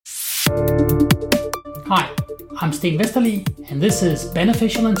Hi, I'm Sten Vesterli, and this is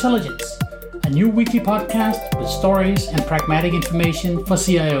Beneficial Intelligence, a new weekly podcast with stories and pragmatic information for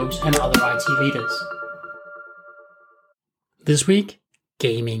CIOs and other IT leaders. This week,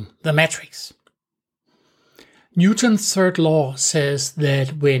 gaming the matrix. Newton's third law says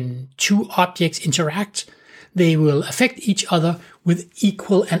that when two objects interact, they will affect each other with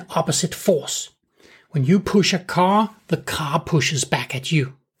equal and opposite force. When you push a car, the car pushes back at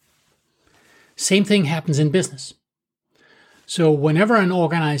you. Same thing happens in business. So whenever an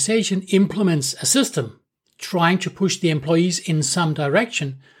organization implements a system trying to push the employees in some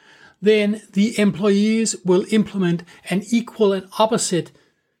direction, then the employees will implement an equal and opposite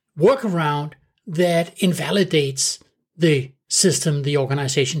workaround that invalidates the system the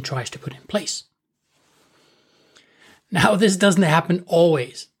organization tries to put in place. Now, this doesn't happen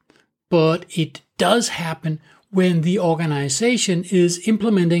always, but it does happen when the organization is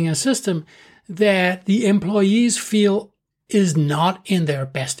implementing a system that the employees feel is not in their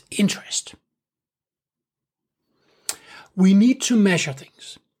best interest. We need to measure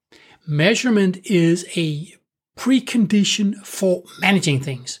things. Measurement is a precondition for managing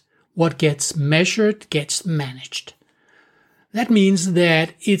things. What gets measured gets managed. That means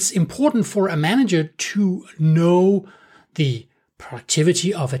that it's important for a manager to know the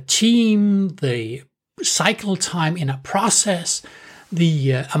productivity of a team, the cycle time in a process,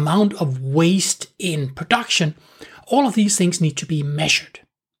 the amount of waste in production. All of these things need to be measured.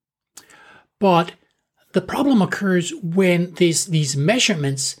 But the problem occurs when these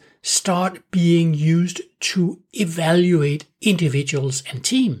measurements start being used to evaluate individuals and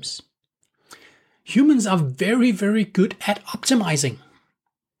teams. Humans are very, very good at optimizing.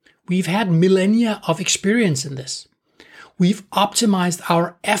 We've had millennia of experience in this. We've optimized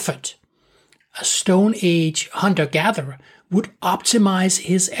our effort. A Stone Age hunter-gatherer would optimize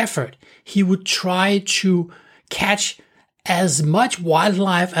his effort. He would try to catch as much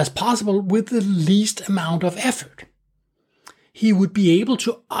wildlife as possible with the least amount of effort. He would be able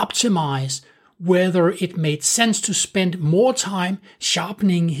to optimize whether it made sense to spend more time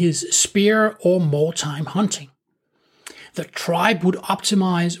sharpening his spear or more time hunting. The tribe would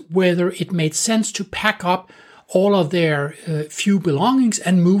optimize whether it made sense to pack up all of their few belongings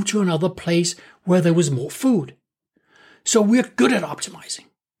and move to another place where there was more food. So we're good at optimizing.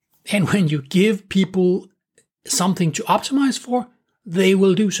 And when you give people something to optimize for, they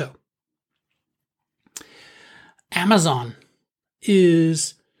will do so. Amazon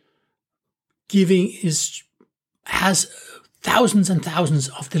has thousands and thousands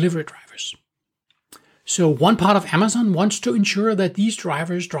of delivery drivers. So one part of Amazon wants to ensure that these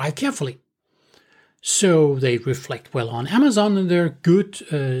drivers drive carefully. So they reflect well on Amazon and they're good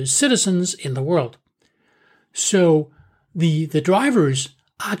citizens in the world. So the drivers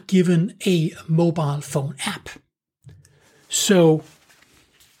are given a mobile phone app. So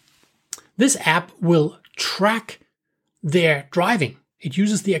this app will track their driving. It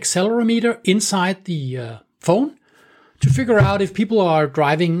uses the accelerometer inside the phone to figure out if people are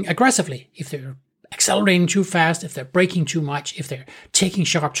driving aggressively, if they're accelerating too fast, if they're braking too much, if they're taking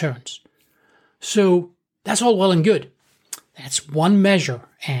sharp turns. So that's all well and good. That's one measure,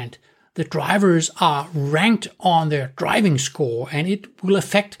 and the drivers are ranked on their driving score, and it will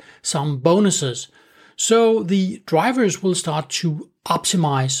affect some bonuses. So the drivers will start to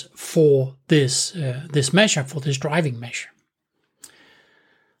optimize for this measure, for this driving measure.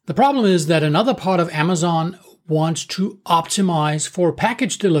 The problem is that another part of Amazon wants to optimize for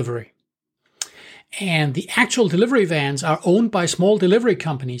package delivery. And the actual delivery vans are owned by small delivery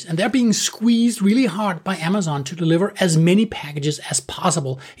companies, and they're being squeezed really hard by Amazon to deliver as many packages as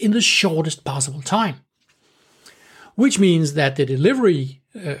possible in the shortest possible time. Which means that the delivery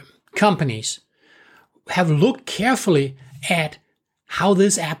companies have looked carefully at how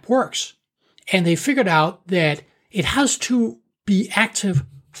this app works. And they figured out that it has to be active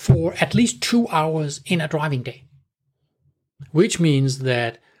for at least 2 hours in a driving day. Which means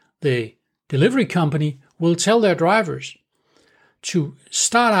that the delivery company will tell their drivers to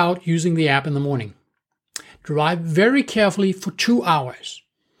start out using the app in the morning. Drive very carefully for 2 hours.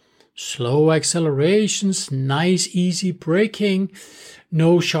 Slow accelerations, nice easy braking,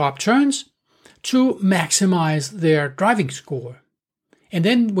 no sharp turns to maximize their driving score. And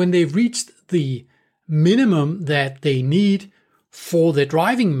then when they've reached the minimum that they need for the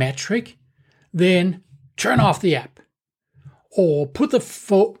driving metric, then turn off the app. Or put the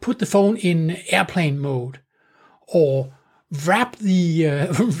phone in airplane mode, or wrap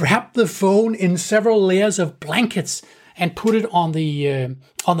the phone in several layers of blankets and put it on the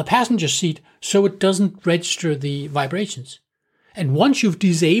passenger seat so it doesn't register the vibrations. And once you've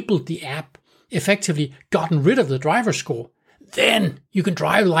disabled the app effectively gotten rid of the driver score, then you can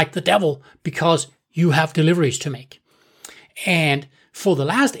drive like the devil because you have deliveries to make. And for the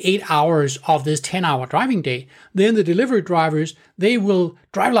last 8 hours of this 10-hour driving day, then the delivery drivers, they will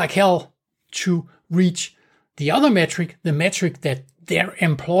drive like hell to reach the other metric, the metric that their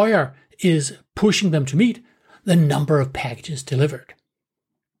employer is pushing them to meet, the number of packages delivered.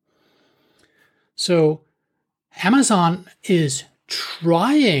 So Amazon is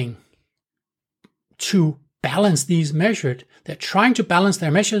trying to balance these measures. They're trying to balance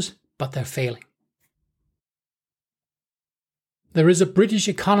their measures, but they're failing. There is a British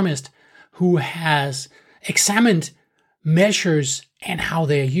economist who has examined measures and how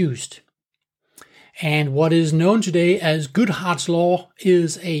they are used. And what is known today as Goodhart's Law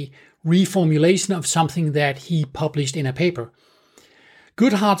is a reformulation of something that he published in a paper.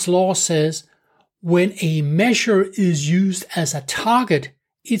 Goodhart's Law says when a measure is used as a target,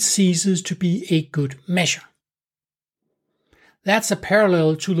 it ceases to be a good measure. That's a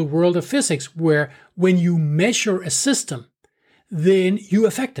parallel to the world of physics, where when you measure a system, then you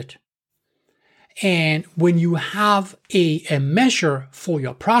affect it. And when you have a measure for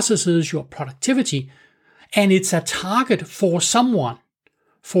your processes, your productivity, and it's a target for someone,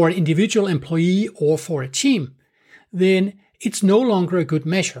 for an individual employee or for a team, then it's no longer a good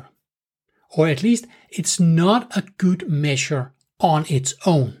measure. Or at least it's not a good measure on its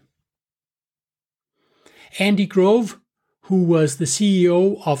own. Andy Grove, who was the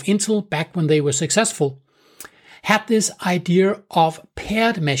CEO of Intel back when they were successful, had this idea of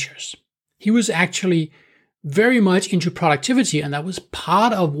paired measures. He was actually very much into productivity, and that was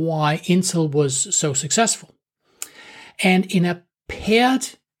part of why Intel was so successful. And in a paired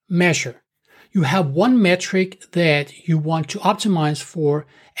measure, you have one metric that you want to optimize for,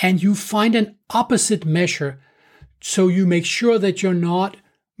 and you find an opposite measure so you make sure that you're not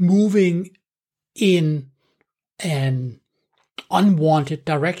moving in an unwanted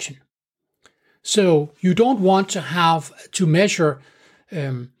direction. So you don't want to have to measure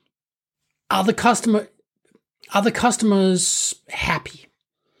are the customers happy?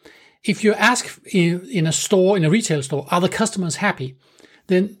 If you ask in a retail store, are the customers happy?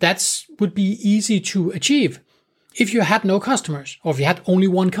 Then that would be easy to achieve if you had no customers or if you had only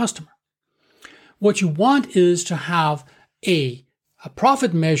one customer. What you want is to have a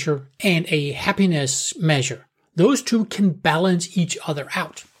profit measure and a happiness measure. Those two can balance each other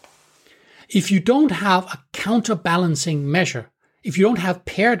out. If you don't have a counterbalancing measure, if you don't have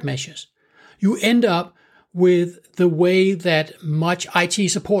paired measures, you end up with the way that much IT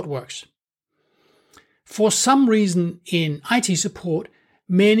support works. For some reason in IT support,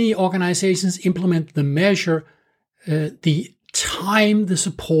 many organizations implement the measure, the time the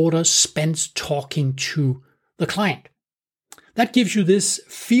supporter spends talking to the client. That gives you this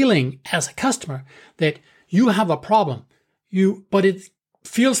feeling as a customer that you have a problem, but it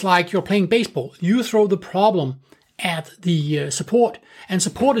feels like you're playing baseball. You throw the problem at the support, and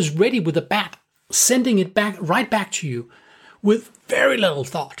support is ready with a bat, sending it right back to you with very little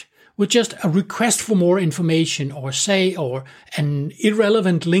thought, with just a request for more information or an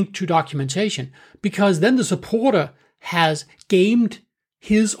irrelevant link to documentation, because then the supporter has gamed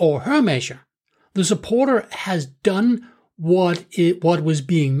his or her measure. The supporter has done what was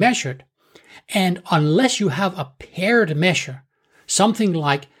being measured. And unless you have a paired measure, something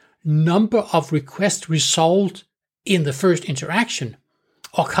like number of requests resolved in the first interaction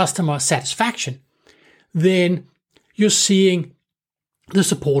or customer satisfaction, then you're seeing the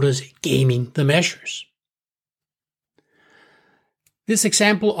supporters gaming the measures. This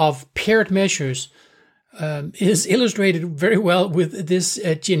example of paired measures is illustrated very well with this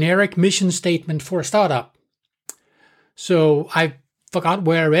generic mission statement for a startup. So I forgot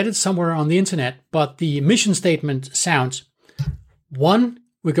where I read it, somewhere on the internet, but the mission statement sounds: 1,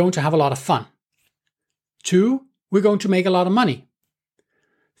 we're going to have a lot of fun. 2, we're going to make a lot of money.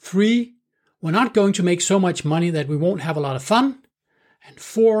 3, we're not going to make so much money that we won't have a lot of fun. And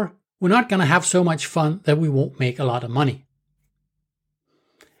 4, we're not going to have so much fun that we won't make a lot of money.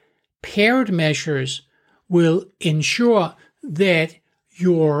 Paired measures will ensure that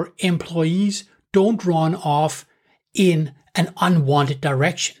your employees don't run off in an unwanted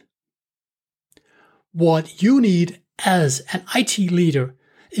direction. What you need as an IT leader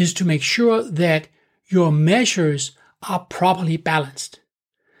is to make sure that your measures are properly balanced.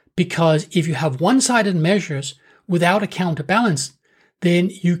 Because if you have one-sided measures without a counterbalance, then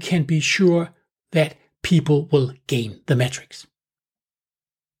you can be sure that people will gain the metrics.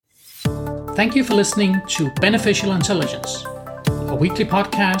 Thank you for listening to Beneficial Intelligence, a weekly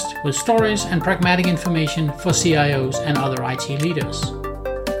podcast with stories and pragmatic information for CIOs and other IT leaders.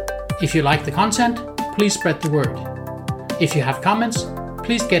 If you like the content, please spread the word. If you have comments,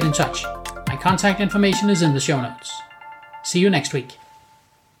 please get in touch. My contact information is in the show notes. See you next week.